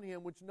upon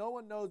Him which no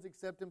one knows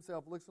except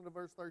Himself." Listen to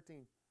verse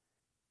 13.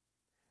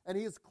 "And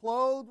He is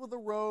clothed with a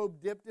robe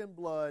dipped in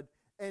blood,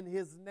 and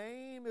His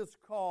name is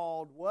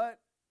called"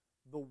 what?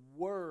 The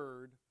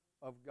Word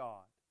of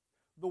God.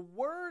 The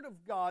Word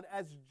of God,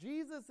 as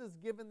Jesus is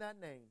given that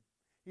name.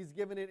 He's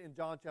given it in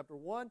John chapter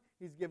 1.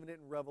 He's given it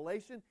in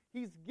Revelation.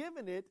 He's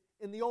given it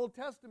in the Old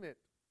Testament.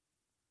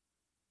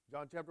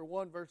 John chapter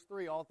 1, verse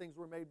 3, all things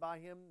were made by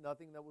Him.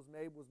 Nothing that was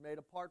made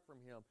apart from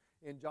Him.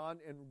 In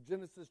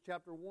Genesis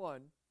chapter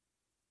 1,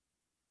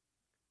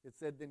 it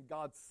said, "Then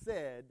God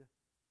said,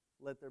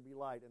 let there be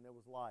light," and there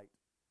was light.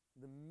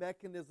 The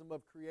mechanism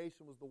of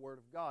creation was the Word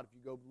of God. If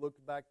you go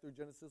look back through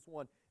Genesis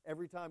 1,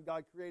 every time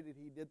God created,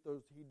 He did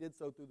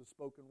so through the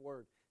spoken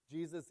Word.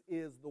 Jesus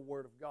is the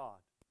Word of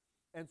God.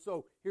 And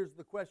so here's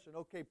the question.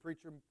 Okay,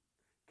 preacher,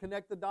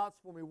 connect the dots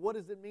for me. What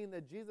does it mean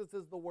that Jesus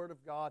is the Word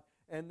of God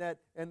and that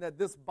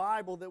this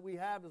Bible that we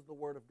have is the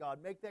Word of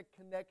God? Make that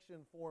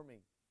connection for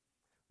me.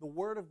 The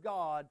Word of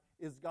God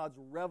is God's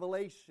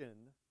revelation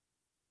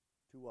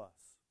to us.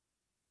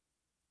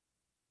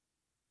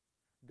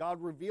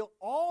 God revealed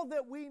all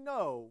that we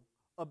know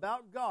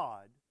about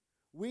God.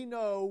 We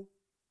know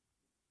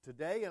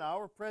today, in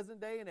our present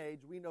day and age,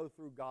 we know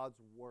through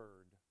God's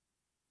Word.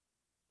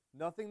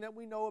 Nothing that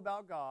we know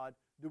about God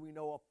do we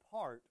know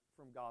apart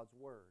from God's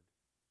Word.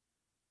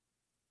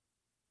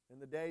 In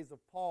the days of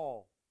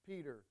Paul,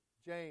 Peter,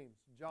 James,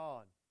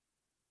 John,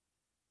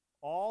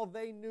 all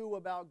they knew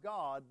about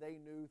God, they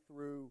knew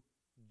through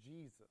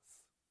Jesus.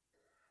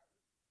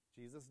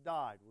 Jesus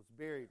died, was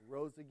buried,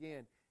 rose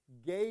again,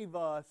 gave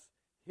us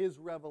His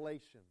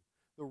revelation.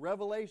 The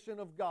revelation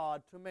of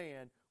God to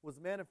man was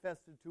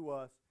manifested to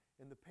us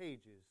in the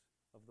pages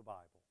of the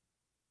Bible.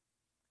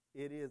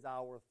 It is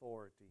our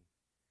authority.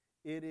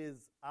 It is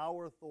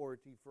our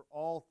authority for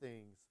all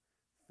things,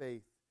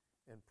 faith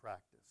and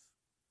practice.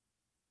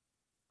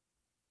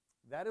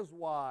 That is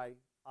why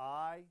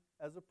I,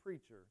 as a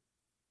preacher,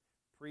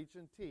 preach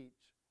and teach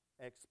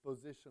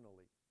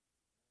expositionally.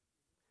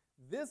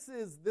 This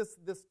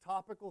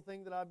topical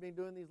thing that I've been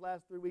doing these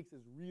last 3 weeks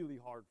is really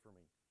hard for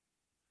me.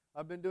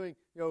 I've been doing,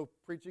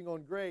 preaching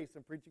on grace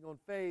and preaching on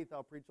faith.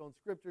 I'll preach on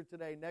Scripture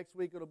today. Next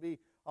week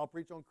I'll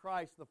preach on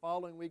Christ. The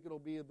following week it'll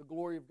be the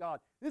glory of God.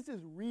 This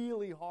is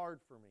really hard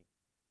for me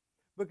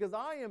because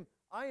I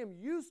am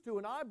used to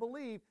and I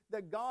believe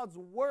that God's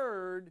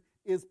Word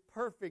is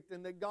perfect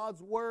and that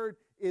God's Word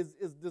is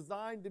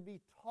designed to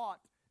be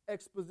taught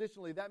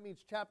expositionally. That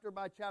means chapter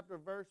by chapter,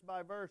 verse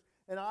by verse.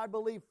 And I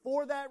believe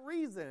for that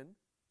reason,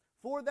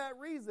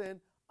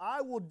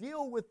 I will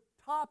deal with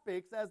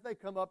topics as they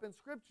come up in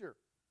Scripture.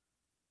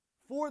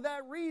 For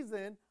that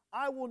reason,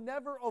 I will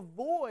never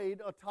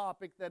avoid a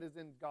topic that is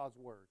in God's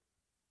Word.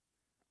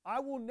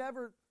 I will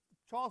never,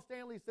 Charles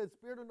Stanley said,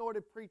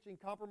 Spirit-anointed preaching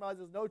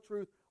compromises no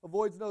truth,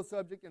 avoids no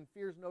subject, and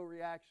fears no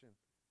reaction.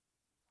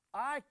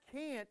 I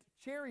can't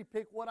cherry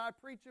pick what I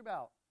preach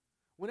about.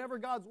 Whenever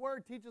God's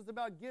Word teaches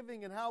about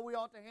giving and how we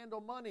ought to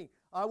handle money,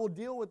 I will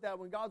deal with that.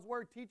 When God's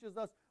Word teaches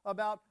us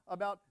about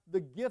the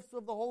gifts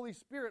of the Holy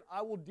Spirit,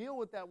 I will deal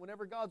with that.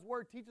 Whenever God's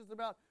Word teaches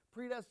about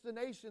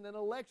predestination and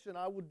election,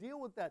 I will deal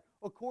with that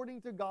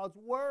according to God's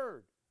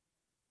Word.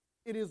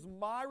 It is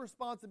my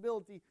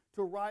responsibility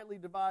to rightly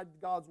divide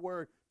God's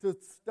Word, to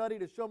study,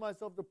 to show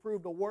myself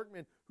approved, a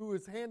workman who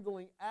is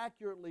handling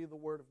accurately the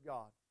Word of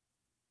God.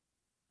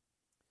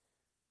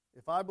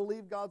 If I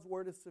believe God's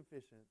Word is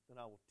sufficient, then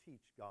I will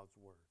teach God's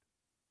Word.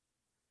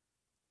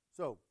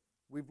 So,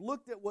 we've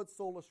looked at what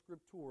sola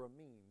scriptura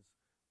means.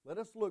 Let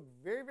us look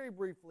very, very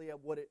briefly at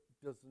what it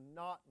does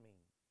not mean.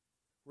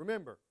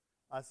 Remember,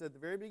 I said at the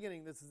very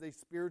beginning, this is a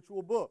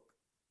spiritual book.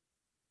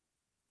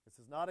 This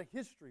is not a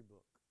history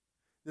book.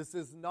 This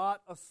is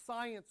not a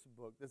science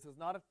book. This is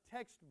not a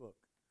textbook.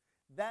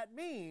 That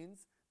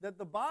means that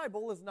the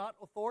Bible is not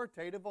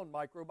authoritative on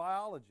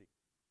microbiology.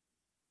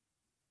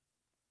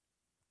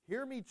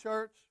 Hear me,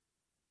 church.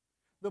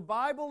 The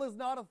Bible is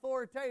not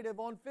authoritative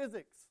on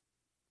physics.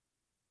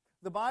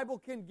 The Bible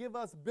can give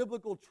us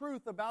biblical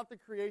truth about the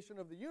creation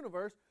of the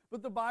universe,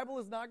 but the Bible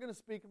is not going to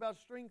speak about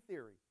string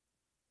theory.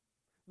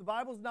 The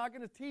Bible is not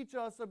going to teach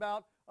us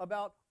about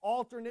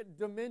alternate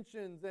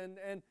dimensions,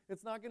 and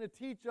it's not going to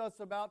teach us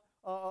about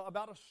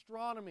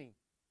astronomy.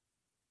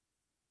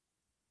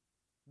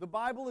 The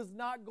Bible is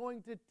not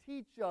going to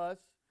teach us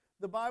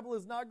about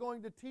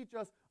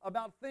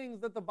things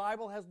that the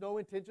Bible has no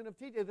intention of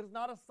teaching. It is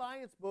not a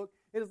science book.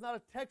 It is not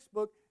a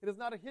textbook. It is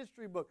not a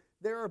history book.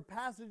 There are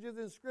passages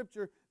in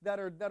Scripture that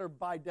are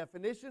by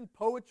definition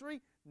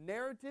poetry,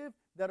 narrative,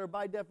 that are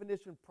by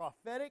definition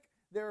prophetic.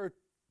 There are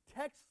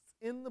texts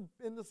in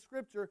the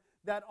Scripture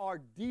that are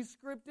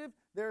descriptive.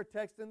 There are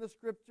texts in the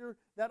Scripture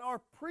that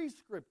are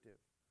prescriptive.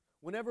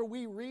 Whenever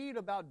we read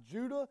about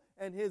Judah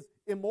and his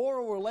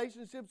immoral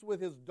relationships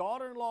with his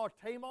daughter-in-law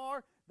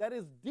Tamar, that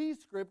is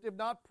descriptive,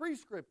 not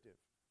prescriptive.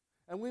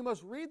 And we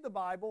must read the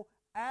Bible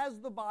as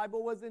the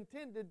Bible was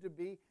intended to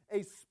be,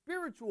 a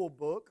spiritual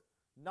book,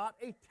 not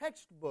a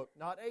textbook,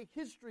 not a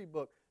history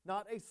book,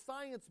 not a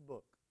science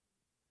book.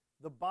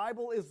 The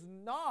Bible is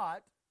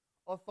not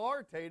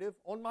authoritative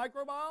on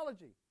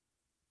microbiology.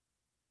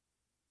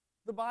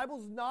 The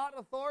Bible's not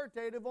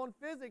authoritative on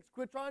physics.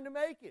 Quit trying to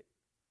make it.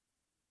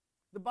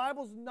 The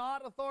Bible's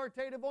not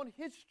authoritative on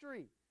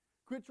history.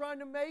 Quit trying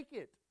to make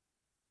it.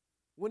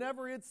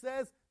 Whenever it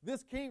says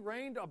this king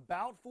reigned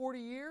about 40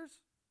 years,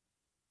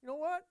 you know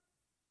what?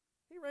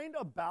 He reigned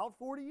about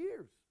 40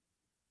 years.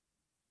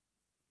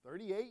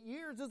 38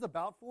 years is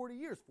about 40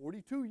 years.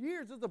 42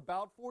 years is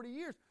about 40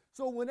 years.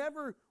 So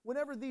whenever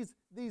these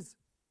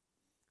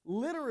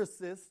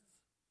litericists,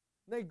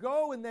 they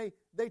go and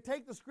they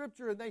take the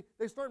Scripture and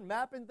they start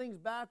mapping things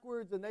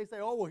backwards and they say,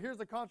 oh, well, here's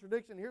a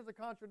contradiction, here's a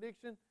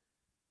contradiction.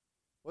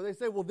 Or they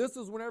say, well, this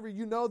is whenever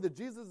you know that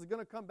Jesus is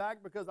going to come back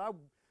because I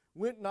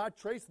went and I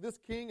traced this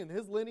king and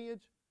his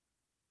lineage.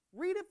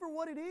 Read it for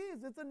what it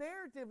is. It's a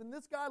narrative, and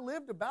this guy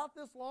lived about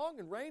this long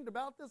and reigned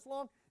about this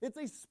long. It's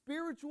a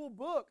spiritual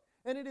book,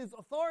 and it is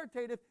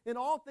authoritative in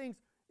all things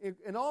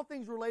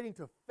relating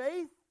to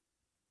faith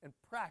and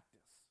practice.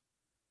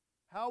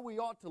 how we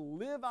ought to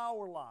live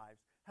our lives,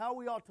 how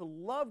we ought to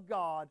love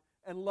God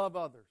and love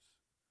others,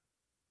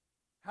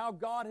 how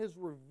God has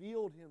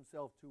revealed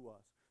himself to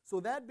us. So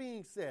that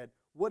being said,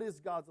 what is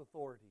God's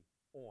authority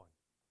on?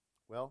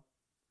 Well,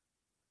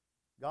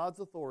 God's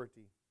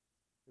authority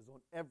is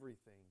on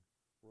everything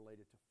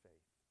related to faith.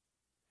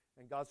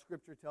 And God's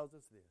Scripture tells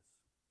us this,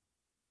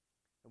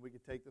 and we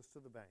can take this to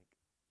the bank,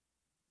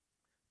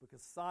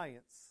 because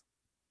science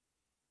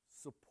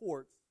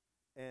supports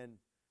and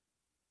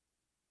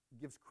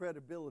gives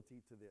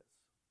credibility to this.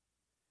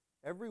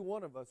 Every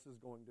one of us is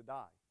going to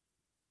die.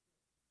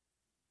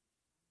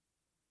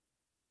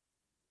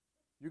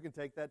 You can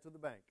take that to the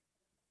bank.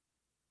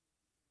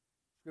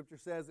 Scripture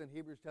says in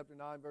Hebrews chapter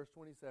 9, verse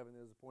 27,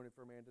 it is appointed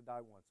for a man to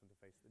die once and to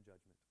face the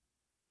judgment.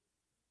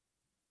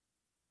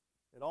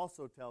 It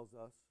also tells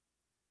us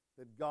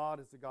that God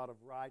is a God of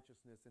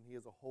righteousness and He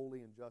is a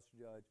holy and just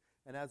judge.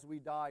 And as we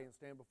die and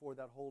stand before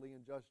that holy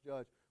and just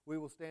judge, we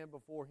will stand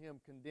before Him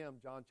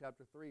condemned. John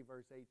chapter 3,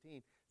 verse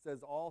 18 says,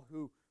 all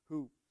who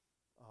do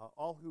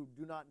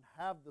not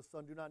have the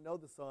Son, do not know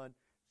the Son,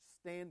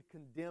 stand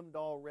condemned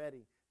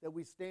already. That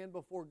we stand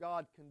before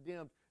God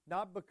condemned,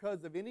 not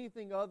because of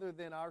anything other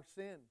than our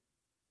sin.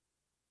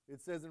 It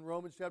says in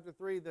Romans chapter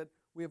 3 that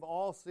we have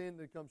all sinned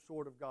and come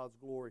short of God's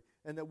glory,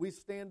 and that we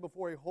stand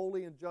before a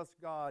holy and just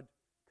God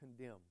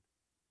condemned.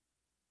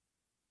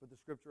 But the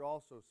Scripture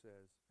also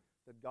says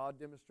that God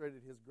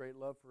demonstrated His great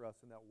love for us,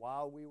 and that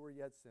while we were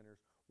yet sinners,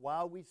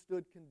 while we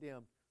stood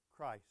condemned,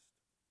 Christ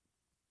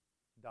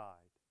died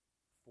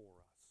for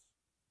us.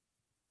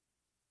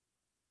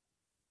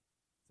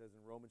 It says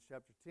in Romans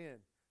chapter 10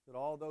 that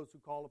all those who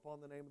call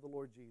upon the name of the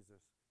Lord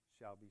Jesus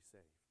shall be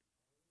saved.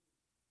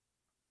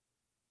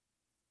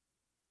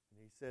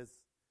 And He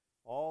says,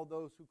 all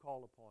those who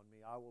call upon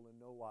me, I will in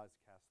no wise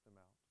cast them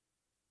out.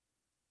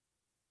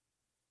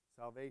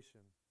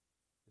 Salvation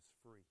is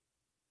free.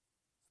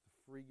 It's the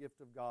free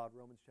gift of God,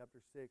 Romans chapter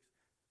 6.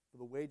 For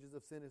the wages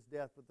of sin is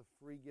death, but the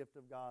free gift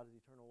of God is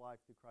eternal life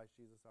through Christ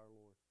Jesus our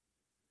Lord.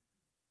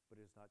 But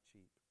it is not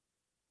cheap.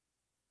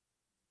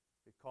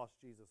 It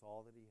cost Jesus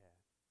all that He had.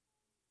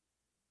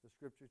 The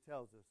Scripture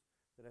tells us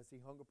that as He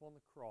hung upon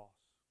the cross,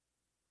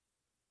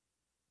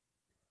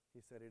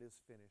 He said, it is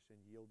finished, and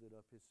yielded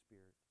up His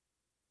Spirit.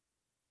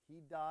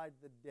 He died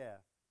the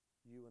death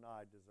you and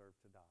I deserve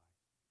to die.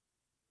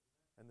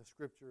 And the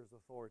Scripture is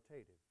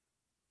authoritative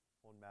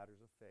on matters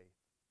of faith.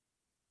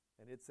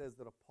 And it says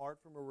that apart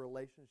from a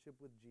relationship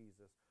with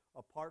Jesus,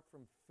 apart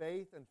from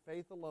faith and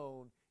faith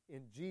alone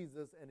in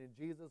Jesus and in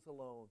Jesus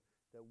alone,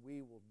 that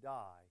we will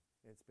die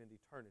and spend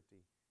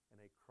eternity in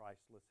a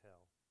Christless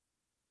hell.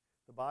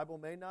 The Bible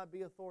may not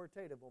be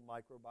authoritative on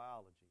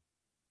microbiology,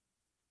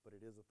 but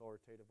it is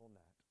authoritative on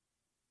that.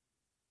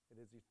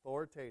 It is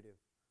authoritative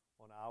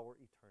on our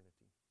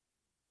eternity.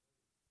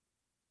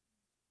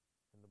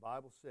 And the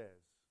Bible says,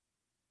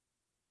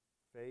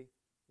 faith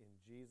in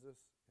Jesus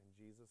and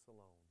Jesus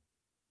alone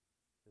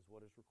is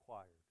what is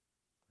required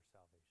for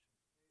salvation.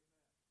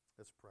 Amen.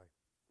 Let's pray.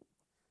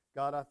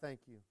 God, I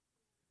thank You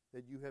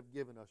that You have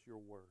given us Your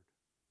Word.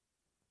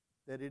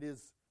 That it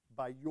is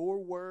by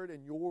Your Word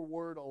and Your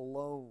Word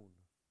alone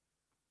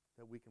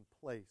that we can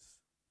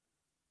place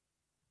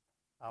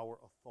our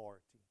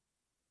authority.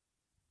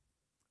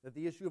 That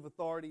the issue of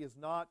authority is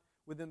not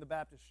within the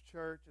Baptist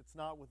church. It's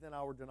not within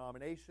our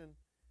denomination.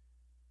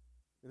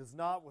 It is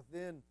not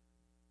within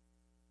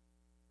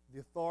the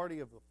authority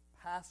of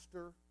a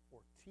pastor or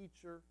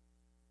teacher.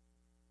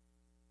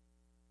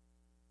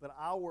 But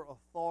our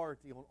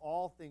authority on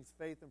all things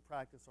faith and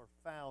practice are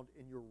found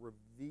in Your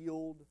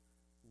revealed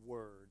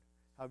Word.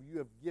 How You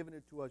have given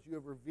it to us. You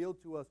have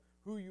revealed to us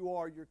who You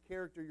are, Your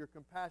character, Your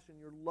compassion,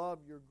 Your love,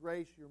 Your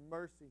grace, Your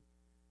mercy.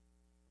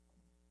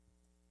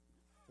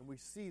 And we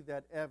see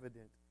that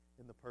evident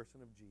in the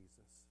person of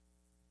Jesus.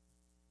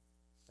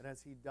 And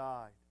as He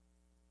died,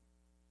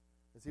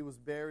 as He was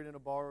buried in a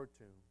borrowed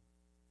tomb,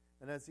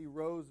 and as He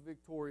rose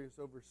victorious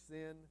over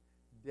sin,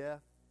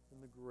 death,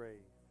 and the grave,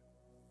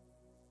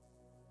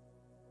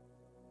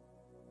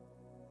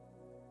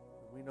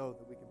 we know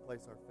that we can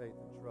place our faith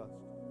and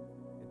trust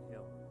in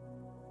Him.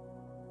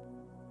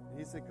 And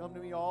He said, come to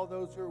me, all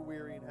those who are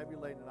weary and heavy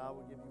laden, and I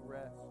will give you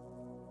rest.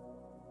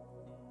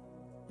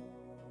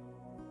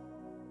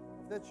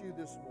 If that's you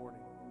this morning,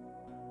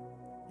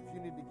 if you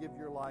need to give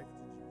your life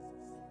to Jesus,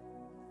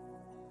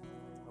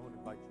 I want to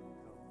invite you to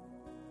come.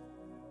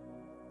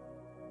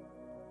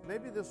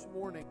 Maybe this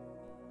morning,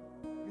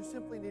 you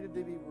simply needed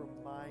to be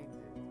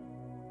reminded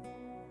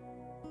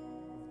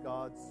of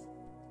God's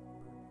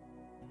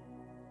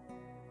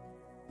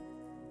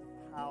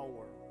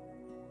power,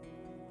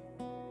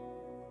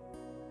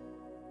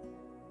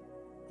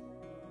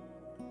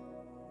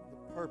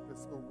 the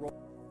purpose, the role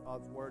of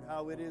God's Word,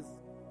 how it is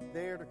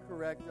there to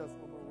correct us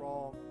when we're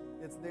wrong.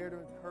 It's there to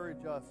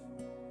encourage us,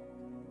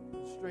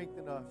 to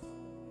strengthen us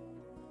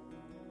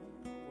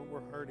when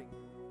we're hurting.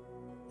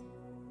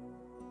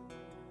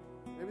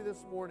 Maybe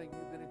this morning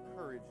you've been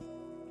encouraged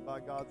by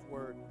God's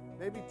Word.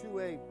 Maybe to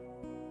a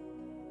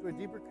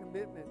deeper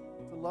commitment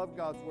to love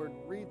God's Word,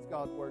 read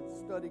God's Word,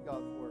 study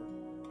God's Word.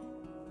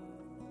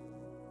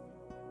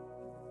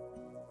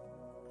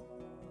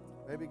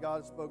 Maybe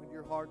God has spoken to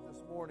your heart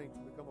this morning to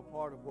become a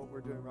part of what we're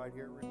doing right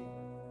here at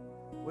Redeemer.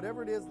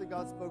 Whatever it is that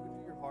God's spoken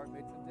to your heart,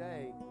 may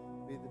today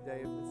be the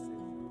day of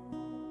decision.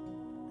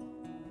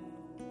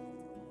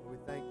 We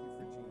thank you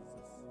for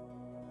Jesus.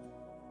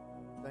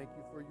 Thank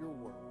you for your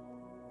word.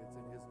 It's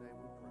in His name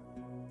we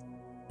pray.